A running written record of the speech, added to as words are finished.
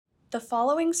The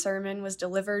following sermon was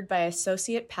delivered by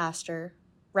Associate Pastor,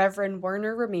 Reverend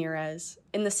Werner Ramirez,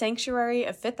 in the sanctuary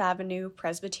of Fifth Avenue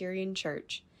Presbyterian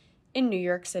Church in New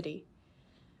York City.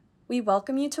 We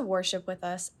welcome you to worship with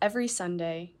us every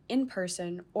Sunday, in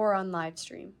person or on live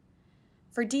stream.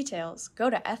 For details, go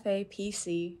to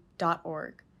fapc.org.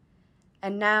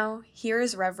 And now, here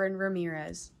is Reverend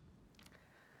Ramirez.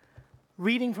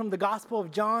 Reading from the Gospel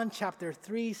of John, chapter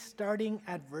 3, starting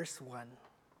at verse 1.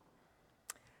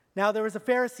 Now there was a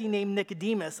Pharisee named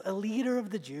Nicodemus, a leader of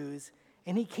the Jews,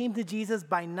 and he came to Jesus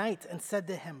by night and said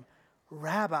to him,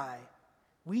 "Rabbi,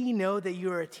 we know that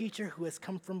you are a teacher who has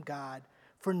come from God,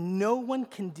 for no one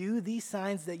can do these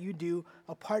signs that you do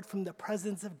apart from the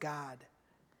presence of God."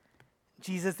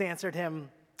 Jesus answered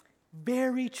him,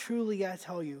 "Very truly I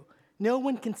tell you, no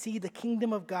one can see the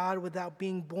kingdom of God without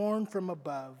being born from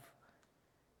above."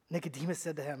 Nicodemus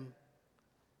said to him,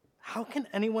 "How can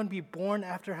anyone be born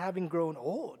after having grown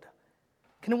old?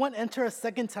 Can one enter a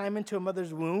second time into a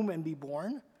mother's womb and be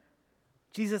born?"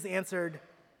 Jesus answered,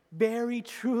 "Very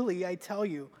truly I tell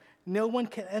you, no one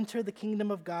can enter the kingdom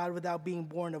of God without being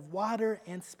born of water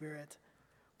and spirit.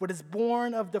 What is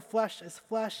born of the flesh is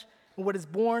flesh, and what is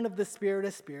born of the spirit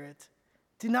is spirit.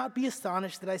 Do not be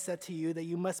astonished that I said to you that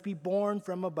you must be born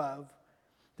from above.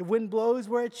 The wind blows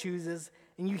where it chooses,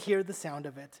 and you hear the sound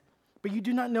of it, but you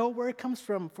do not know where it comes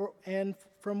from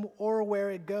or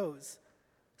where it goes.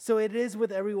 So it is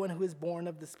with everyone who is born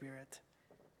of the Spirit."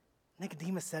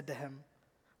 Nicodemus said to him,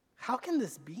 "How can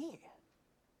this be?"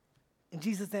 And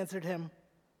Jesus answered him,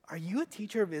 "Are you a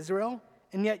teacher of Israel,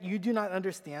 and yet you do not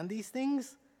understand these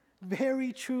things?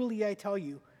 Very truly I tell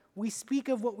you, we speak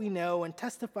of what we know and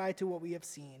testify to what we have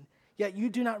seen, yet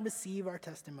you do not receive our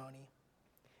testimony.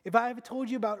 If I have told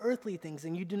you about earthly things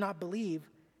and you do not believe,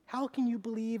 how can you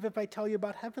believe if I tell you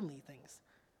about heavenly things?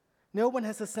 No one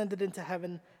has ascended into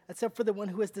heaven except for the one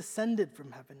who has descended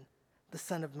from heaven, the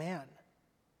Son of Man.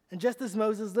 And just as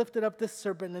Moses lifted up this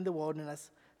serpent in the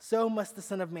wilderness, so must the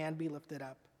Son of Man be lifted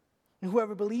up. And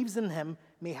whoever believes in him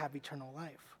may have eternal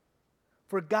life.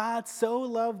 For God so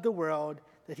loved the world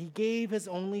that he gave his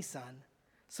only Son,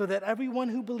 so that everyone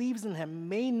who believes in him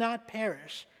may not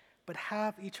perish, but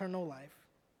have eternal life.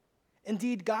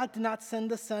 Indeed, God did not send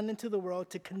the Son into the world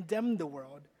to condemn the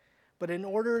world, but in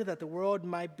order that the world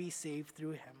might be saved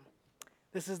through him.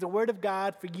 This is the word of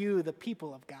God for you, the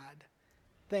people of God.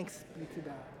 Thanks be to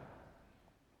God.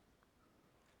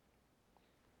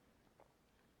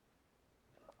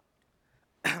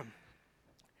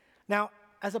 Now,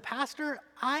 as a pastor,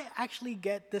 I actually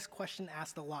get this question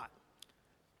asked a lot.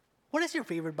 What is your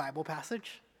favorite Bible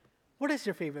passage? What is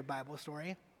your favorite Bible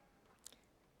story?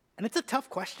 And it's a tough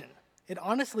question. It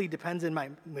honestly depends on my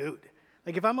mood.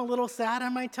 Like if I'm a little sad, I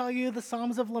might tell you the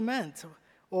Psalms of Lament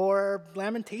or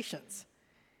Lamentations.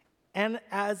 And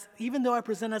even though I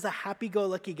present as a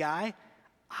happy-go-lucky guy,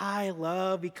 I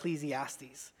love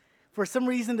Ecclesiastes. For some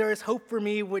reason, there is hope for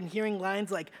me when hearing lines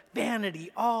like,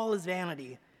 "Vanity, all is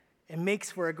vanity." It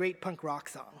makes for a great punk rock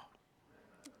song.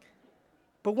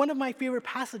 But one of my favorite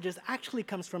passages actually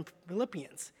comes from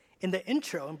Philippians, in the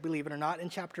intro, believe it or not, in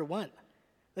chapter 1.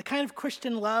 The kind of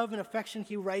Christian love and affection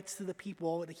he writes to the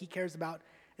people that he cares about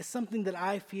is something that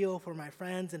I feel for my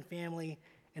friends and family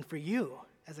and for you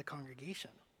as a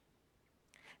congregation.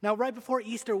 Now, right before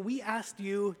Easter, we asked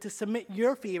you to submit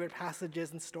your favorite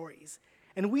passages and stories,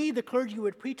 and we, the clergy,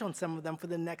 would preach on some of them for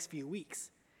the next few weeks.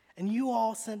 And you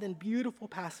all sent in beautiful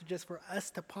passages for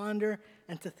us to ponder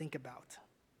and to think about.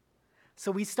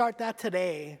 So we start that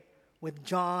today with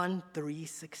John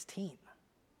 3:16.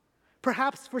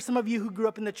 Perhaps for some of you who grew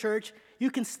up in the church,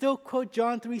 you can still quote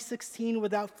John 3:16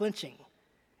 without flinching.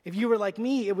 If you were like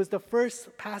me, it was the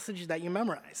first passage that you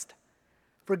memorized.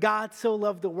 For God so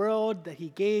loved the world that he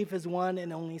gave his one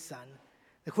and only Son,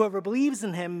 that whoever believes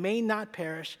in him may not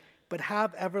perish, but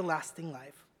have everlasting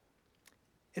life.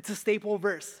 It's a staple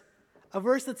verse, a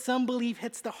verse that some believe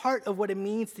hits the heart of what it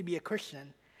means to be a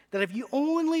Christian, that if you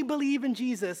only believe in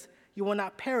Jesus, you will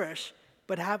not perish,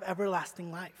 but have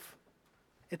everlasting life.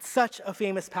 It's such a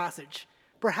famous passage.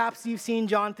 Perhaps you've seen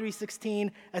John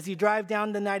 3:16 as you drive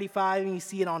down the 95 and you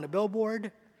see it on a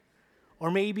billboard.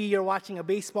 Or maybe you're watching a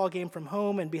baseball game from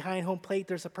home and behind home plate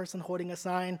there's a person holding a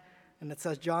sign and it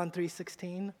says John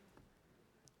 3:16.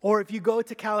 Or if you go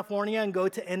to California and go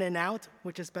to In-N-Out,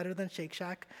 which is better than Shake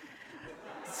Shack.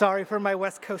 Sorry for my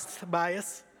West Coast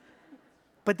bias.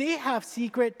 But they have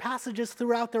secret passages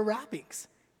throughout their wrappings.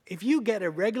 If you get a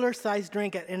regular sized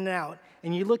drink at In-N-Out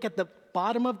and you look at the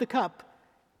bottom of the cup,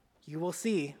 you will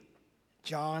see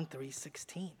John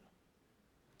 3:16.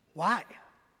 Why?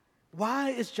 Why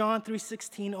is John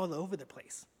 3:16 all over the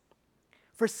place?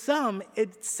 For some,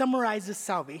 it summarizes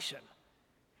salvation.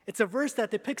 It's a verse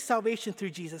that depicts salvation through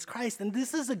Jesus Christ, and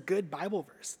this is a good Bible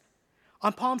verse.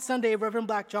 On Palm Sunday, Reverend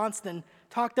Black Johnston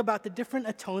talked about the different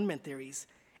atonement theories,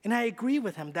 and I agree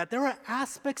with him that there are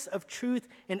aspects of truth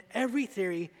in every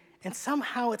theory, and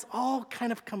somehow it's all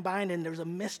kind of combined and there's a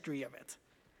mystery of it.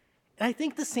 And I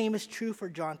think the same is true for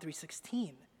John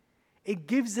 3:16. It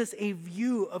gives us a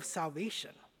view of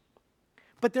salvation.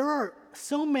 But there are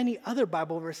so many other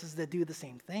Bible verses that do the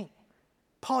same thing.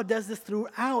 Paul does this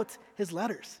throughout his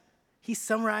letters. He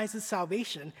summarizes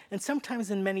salvation, and sometimes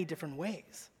in many different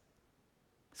ways.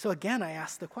 So again, I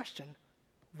ask the question,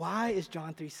 why is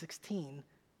John 3:16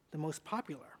 the most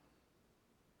popular?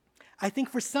 I think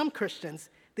for some Christians,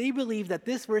 they believe that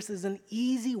this verse is an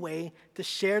easy way to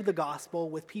share the gospel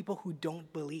with people who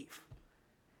don't believe.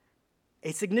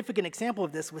 A significant example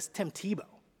of this was Tim Tebow.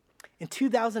 In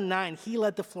 2009, he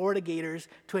led the Florida Gators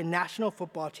to a national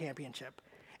football championship.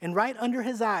 And right under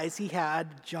his eyes, he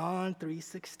had John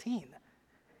 3:16.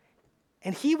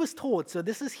 And he was told, so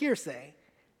this is hearsay,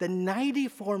 that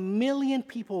 94 million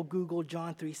people Googled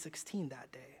John 3:16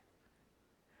 that day.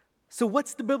 So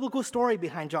what's the biblical story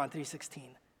behind John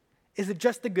 3:16? Is it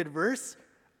just a good verse,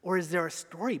 or is there a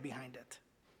story behind it?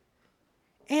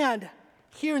 And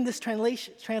here in this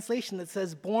translation, it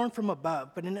says born from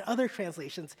above, but in other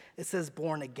translations, it says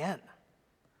born again.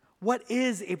 What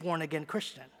is a born again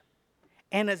Christian?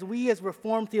 And as we as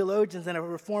Reformed theologians and a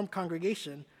Reformed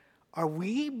congregation, are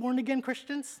we born again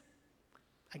Christians?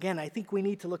 Again, I think we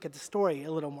need to look at the story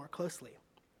a little more closely.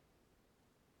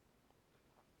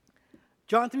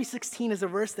 John 3:16 is a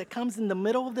verse that comes in the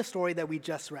middle of the story that we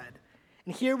just read.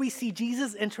 And here we see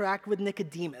Jesus interact with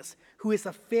Nicodemus, who is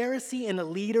a Pharisee and a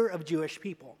leader of Jewish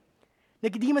people.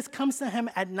 Nicodemus comes to him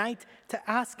at night to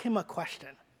ask him a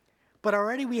question. But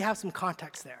already we have some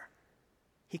context there.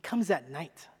 He comes at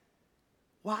night.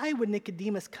 Why would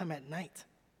Nicodemus come at night?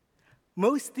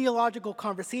 Most theological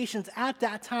conversations at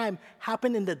that time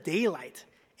happen in the daylight,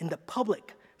 in the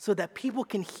public, so that people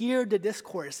can hear the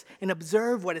discourse and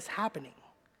observe what is happening.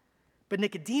 But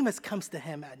Nicodemus comes to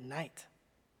him at night.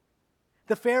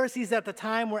 The Pharisees at the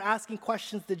time were asking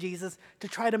questions to Jesus to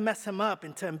try to mess him up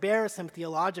and to embarrass him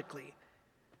theologically.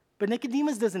 But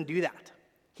Nicodemus doesn't do that.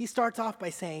 He starts off by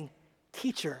saying,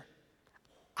 "Teacher,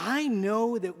 I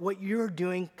know that what you're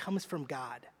doing comes from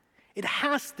God. It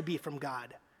has to be from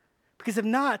God. Because if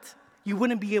not, you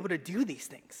wouldn't be able to do these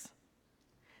things."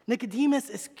 Nicodemus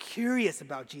is curious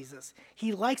about Jesus.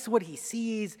 He likes what he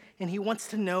sees, and he wants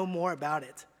to know more about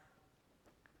it.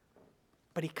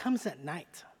 But he comes at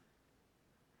night.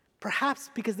 Perhaps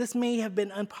because this may have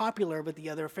been unpopular with the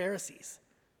other Pharisees.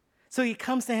 So he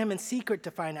comes to him in secret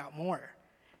to find out more.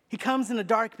 He comes in the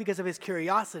dark because of his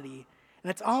curiosity,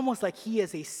 and it's almost like he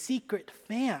is a secret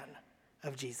fan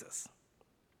of Jesus.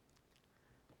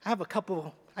 I have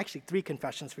three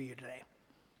confessions for you today.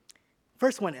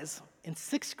 First one is, in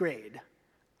 6th grade,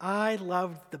 I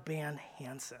loved the band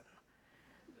Hanson.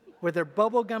 With their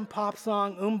bubblegum pop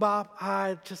song, Bop,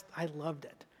 I loved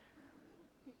it.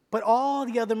 But all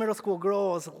the other middle school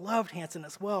girls loved Hanson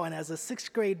as well, and as a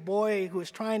 6th grade boy who was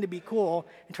trying to be cool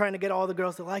and trying to get all the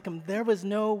girls to like him, there was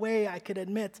no way I could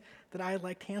admit that I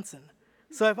liked Hanson.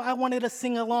 So if I wanted to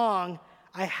sing along,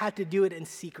 I had to do it in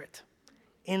secret,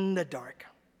 in the dark.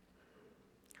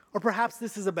 Or perhaps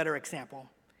this is a better example.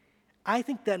 I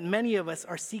think that many of us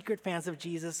are secret fans of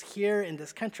Jesus here in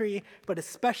this country, but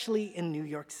especially in New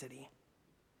York City.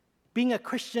 Being a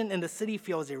Christian in the city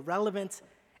feels irrelevant,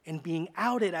 and being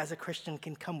outed as a Christian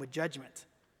can come with judgment.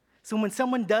 So when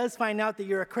someone does find out that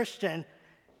you're a Christian,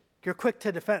 you're quick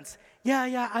to defense.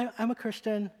 I'm a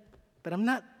Christian, but I'm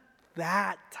not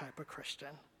that type of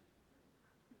Christian.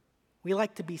 We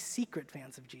like to be secret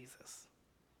fans of Jesus.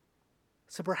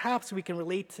 So perhaps we can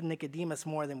relate to Nicodemus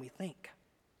more than we think.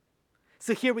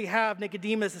 So here we have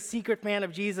Nicodemus, a secret fan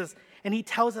of Jesus, and he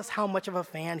tells us how much of a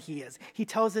fan he is. He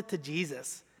tells it to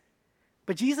Jesus.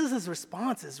 But Jesus'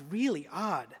 response is really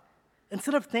odd.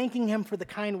 Instead of thanking him for the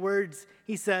kind words,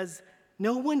 he says,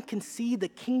 "No one can see the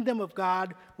kingdom of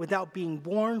God without being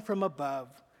born from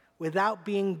above, without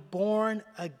being born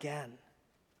again."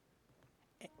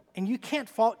 And you can't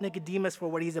fault Nicodemus for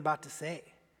what he's about to say.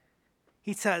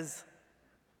 He says,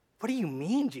 "What do you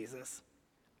mean, Jesus?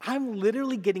 I'm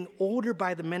literally getting older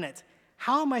by the minute.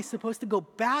 How am I supposed to go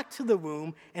back to the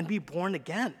womb and be born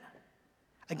again?"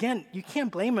 Again, you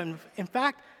can't blame him. In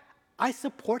fact, I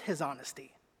support his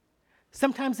honesty.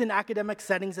 Sometimes in academic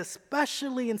settings,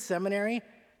 especially in seminary,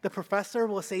 the professor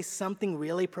will say something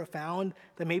really profound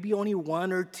that maybe only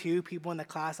one or two people in the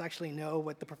class actually know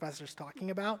what the professor's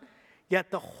talking about,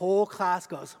 yet the whole class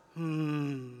goes,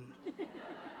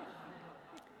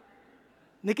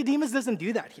 Nicodemus doesn't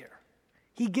do that here.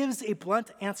 He gives a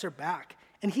blunt answer back.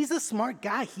 And he's a smart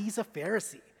guy. He's a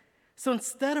Pharisee. So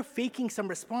instead of faking some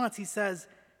response, he says,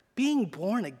 being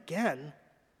born again?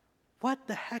 What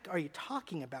the heck are you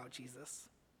talking about, Jesus?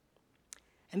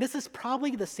 And this is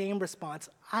probably the same response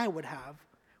I would have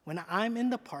when I'm in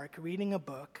the park reading a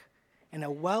book and a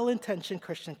well-intentioned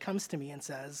Christian comes to me and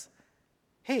says,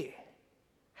 hey,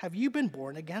 have you been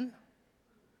born again?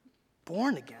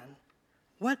 Born again?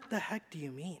 What the heck do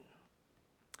you mean?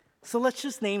 So let's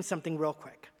just name something real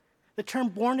quick. The term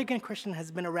born-again Christian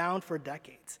has been around for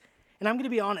decades. And I'm going to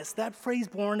be honest, that phrase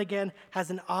born again has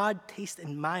an odd taste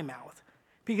in my mouth.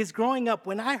 Because growing up,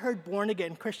 when I heard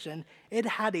born-again Christian, it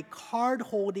had a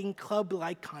card-holding,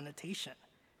 club-like connotation.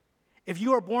 If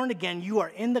you are born again, you are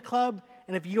in the club,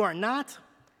 and if you are not,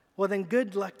 well then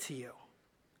good luck to you.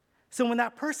 So when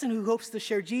that person who hopes to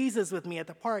share Jesus with me at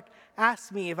the park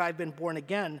asks me if I've been born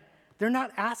again, they're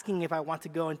not asking if I want to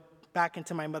go back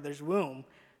into my mother's womb.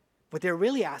 What they're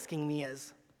really asking me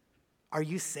is, are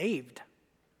you saved?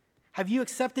 Have you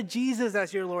accepted Jesus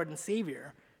as your Lord and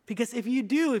Savior? Because if you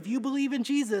do, if you believe in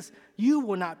Jesus, you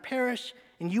will not perish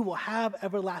and you will have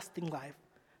everlasting life,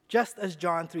 just as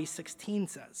John 3:16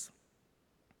 says.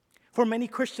 For many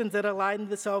Christians that align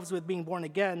themselves with being born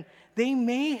again, they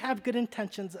may have good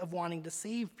intentions of wanting to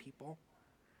save people.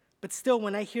 But still,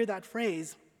 when I hear that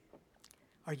phrase,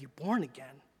 are you born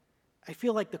again? I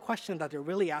feel like the question that they're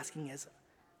really asking is,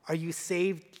 are you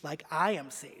saved like I am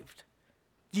saved?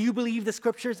 Do you believe the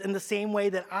scriptures in the same way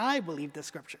that I believe the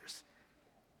scriptures?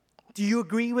 Do you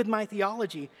agree with my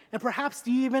theology? And perhaps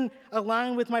do you even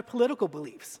align with my political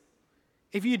beliefs?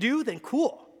 If you do, then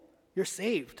cool, you're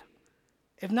saved.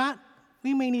 If not,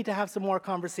 we may need to have some more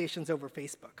conversations over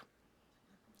Facebook.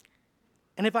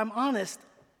 And if I'm honest,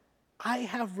 I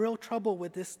have real trouble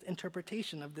with this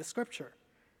interpretation of this scripture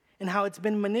and how it's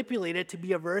been manipulated to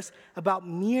be a verse about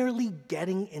merely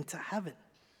getting into heaven.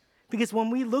 Because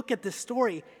when we look at this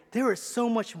story, there is so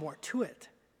much more to it.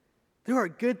 There are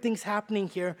good things happening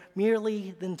here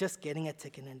merely than just getting a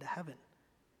ticket into heaven.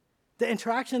 The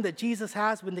interaction that Jesus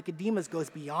has with Nicodemus goes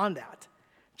beyond that.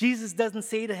 Jesus doesn't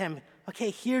say to him,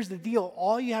 okay, here's the deal.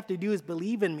 All you have to do is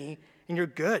believe in me and you're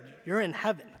good. You're in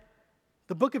heaven.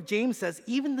 The book of James says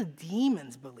even the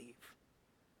demons believe.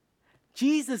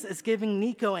 Jesus is giving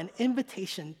Nico an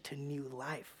invitation to new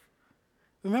life.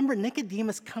 Remember,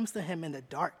 Nicodemus comes to him in the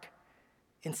dark,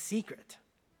 in secret.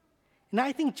 And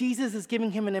I think Jesus is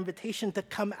giving him an invitation to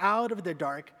come out of the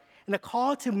dark and a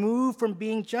call to move from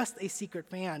being just a secret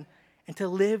fan and to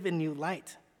live in new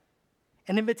light.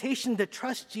 An invitation to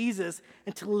trust Jesus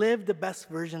and to live the best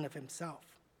version of himself.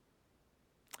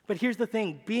 But here's the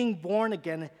thing, being born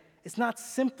again is not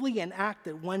simply an act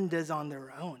that one does on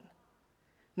their own.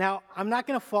 Now, I'm not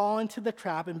going to fall into the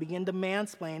trap and begin to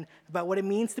mansplain about what it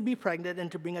means to be pregnant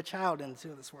and to bring a child into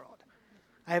this world.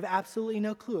 I have absolutely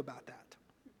no clue about that.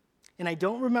 And I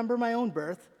don't remember my own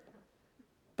birth,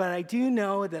 but I do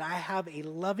know that I have a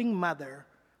loving mother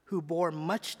who bore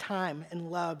much time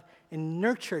and love and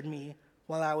nurtured me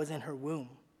while I was in her womb.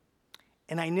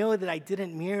 And I know that I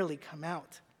didn't merely come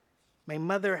out. My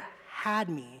mother had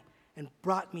me and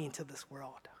brought me into this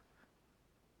world.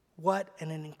 What an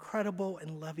incredible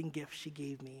and loving gift she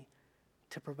gave me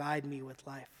to provide me with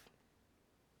life.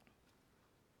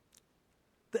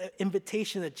 The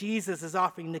invitation that Jesus is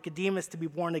offering Nicodemus to be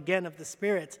born again of the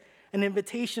Spirit, an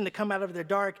invitation to come out of the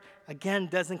dark, again,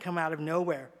 doesn't come out of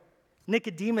nowhere.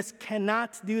 Nicodemus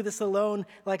cannot do this alone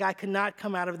like I could not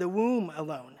come out of the womb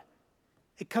alone.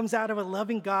 It comes out of a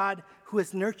loving God who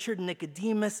has nurtured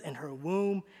Nicodemus in her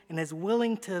womb and is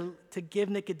willing to give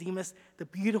Nicodemus the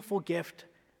beautiful gift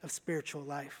of spiritual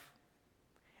life.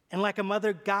 And like a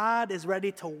mother, God is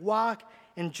ready to walk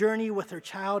and journey with her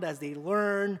child as they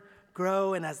learn,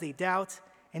 grow, and as they doubt,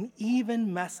 and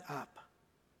even mess up.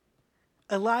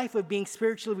 A life of being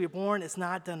spiritually reborn is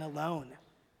not done alone.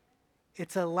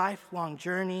 It's a lifelong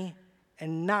journey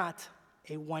and not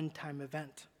a one-time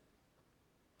event.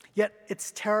 Yet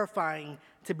it's terrifying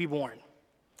to be born.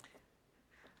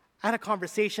 I had a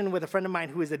conversation with a friend of mine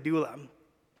who is a doula,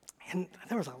 and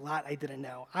there was a lot I didn't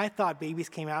know. I thought babies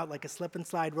came out like a slip and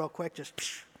slide real quick, just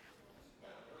psh,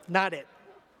 not it.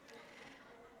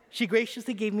 She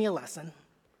graciously gave me a lesson,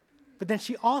 but then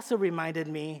she also reminded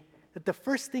me that the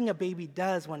first thing a baby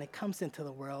does when it comes into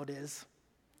the world is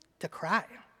to cry.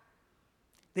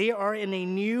 They are in a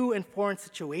new and foreign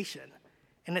situation,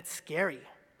 and it's scary.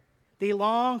 They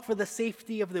long for the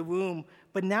safety of the womb,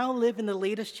 but now live in the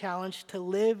latest challenge to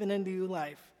live in a new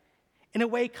life. In a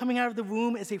way, coming out of the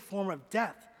womb is a form of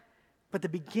death, but the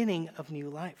beginning of new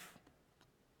life.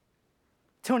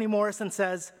 Toni Morrison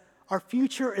says, Our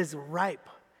future is ripe,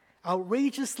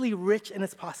 outrageously rich in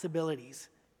its possibilities.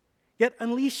 Yet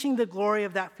unleashing the glory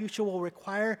of that future will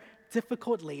require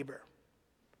difficult labor.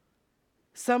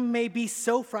 Some may be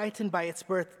so frightened by its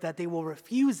birth that they will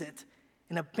refuse it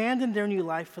and abandon their new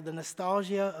life for the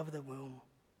nostalgia of the womb.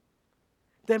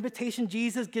 The invitation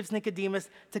Jesus gives Nicodemus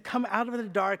to come out of the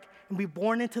dark and be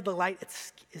born into the light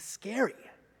is scary,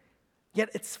 yet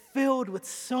it's filled with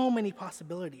so many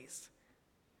possibilities.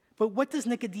 But what does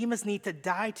Nicodemus need to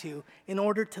die to in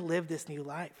order to live this new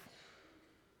life?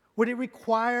 Would it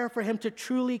require for him to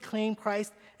truly claim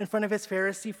Christ in front of his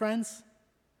Pharisee friends?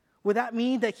 Would that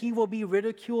mean that he will be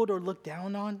ridiculed or looked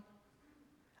down on?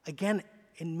 Again,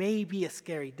 it may be a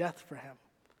scary death for him,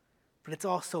 but it's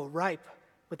also ripe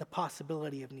with the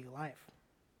possibility of new life.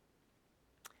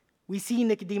 We see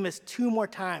Nicodemus 2 more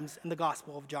times in the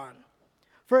Gospel of John.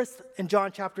 First, in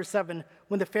John chapter 7,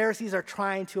 when the Pharisees are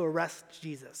trying to arrest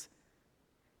Jesus.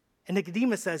 And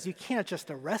Nicodemus says, you can't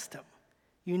just arrest him.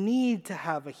 You need to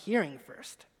have a hearing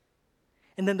first.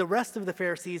 And then the rest of the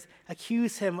Pharisees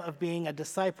accuse him of being a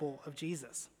disciple of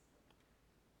Jesus.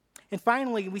 And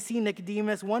finally, we see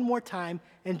Nicodemus one more time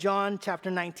in John chapter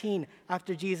 19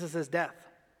 after Jesus' death.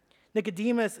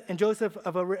 Nicodemus and Joseph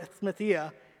of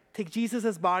Arimathea take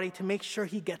Jesus' body to make sure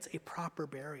he gets a proper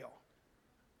burial.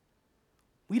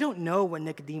 We don't know what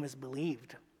Nicodemus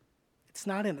believed. It's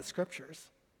not in the scriptures.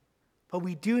 But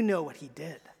we do know what he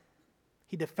did.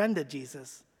 He defended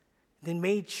Jesus, then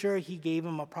made sure he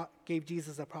gave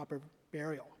Jesus a proper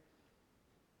burial.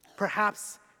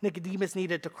 Perhaps Nicodemus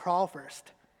needed to crawl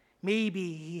first.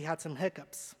 Maybe he had some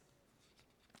hiccups.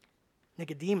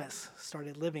 Nicodemus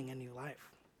started living a new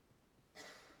life.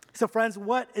 So friends,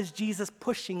 what is Jesus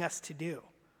pushing us to do?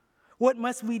 What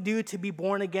must we do to be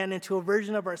born again into a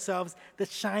version of ourselves that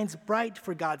shines bright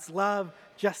for God's love,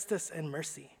 justice, and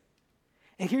mercy?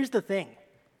 And here's the thing.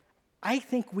 I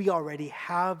think we already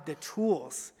have the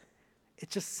tools. It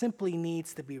just simply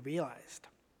needs to be realized.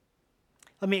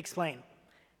 Let me explain.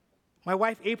 My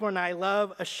wife April and I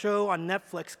love a show on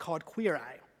Netflix called Queer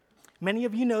Eye. Many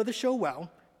of you know the show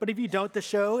well, but if you don't, the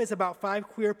show is about 5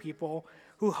 queer people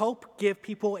who help give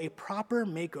people a proper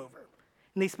makeover.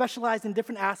 And they specialize in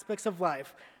different aspects of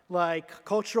life, like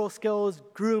cultural skills,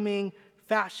 grooming,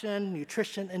 fashion,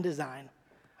 nutrition, and design.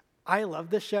 I love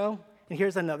this show, and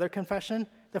here's another confession.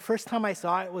 The first time I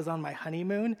saw it was on my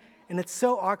honeymoon, and it's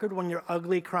so awkward when you're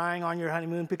ugly crying on your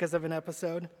honeymoon because of an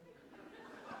episode.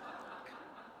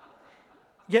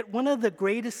 Yet one of the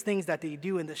greatest things that they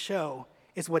do in the show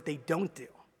is what they don't do.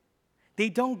 They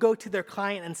don't go to their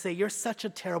client and say, you're such a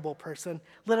terrible person,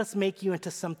 let us make you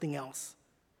into something else.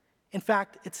 In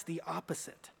fact, it's the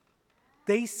opposite.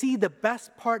 They see the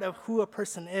best part of who a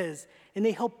person is, and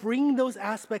they help bring those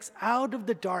aspects out of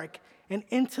the dark and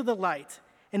into the light.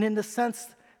 And in the sense,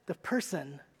 the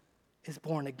person is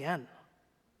born again.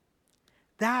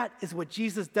 That is what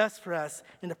Jesus does for us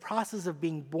in the process of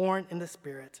being born in the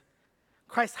Spirit.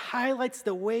 Christ highlights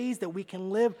the ways that we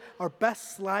can live our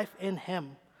best life in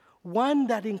Him, one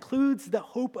that includes the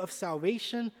hope of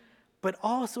salvation, but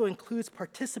also includes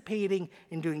participating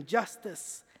in doing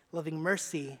justice, loving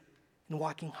mercy, and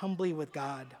walking humbly with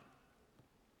God.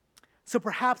 So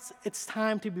perhaps it's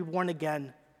time to be born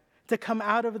again, to come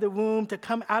out of the womb, to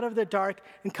come out of the dark,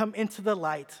 and come into the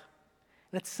light.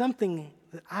 And it's something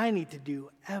that I need to do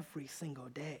every single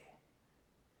day.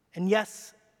 And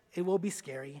yes, it will be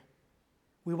scary.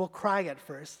 We will cry at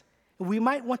first. And we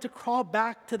might want to crawl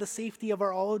back to the safety of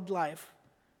our old life.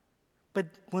 But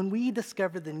when we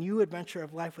discover the new adventure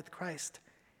of life with Christ,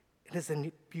 it is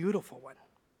a beautiful one.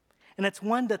 And it's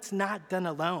one that's not done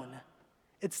alone.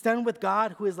 It's done with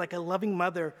God, who is like a loving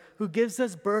mother who gives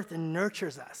us birth and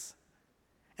nurtures us.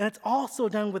 And it's also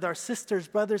done with our sisters,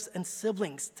 brothers, and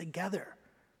siblings together.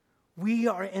 We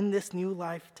are in this new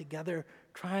life together,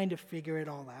 trying to figure it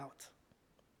all out.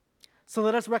 So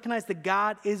let us recognize that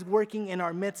God is working in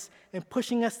our midst and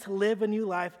pushing us to live a new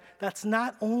life that's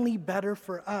not only better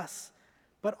for us,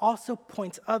 but also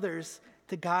points others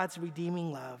to God's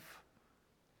redeeming love.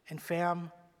 And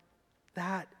fam,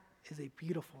 that is a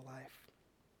beautiful life.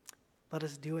 Let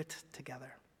us do it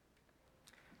together.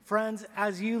 Friends,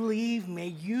 as you leave, may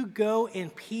you go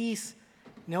in peace,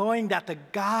 knowing that the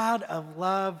God of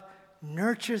love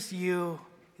nurtures you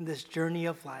in this journey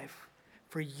of life,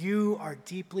 for you are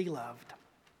deeply loved.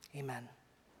 Amen.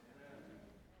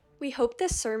 We hope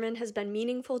this sermon has been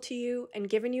meaningful to you and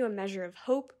given you a measure of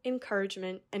hope,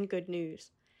 encouragement, and good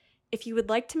news. If you would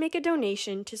like to make a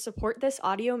donation to support this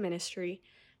audio ministry,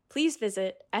 please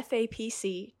visit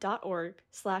fapc.org/give.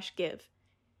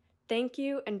 Thank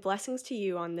you and blessings to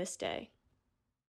you on this day.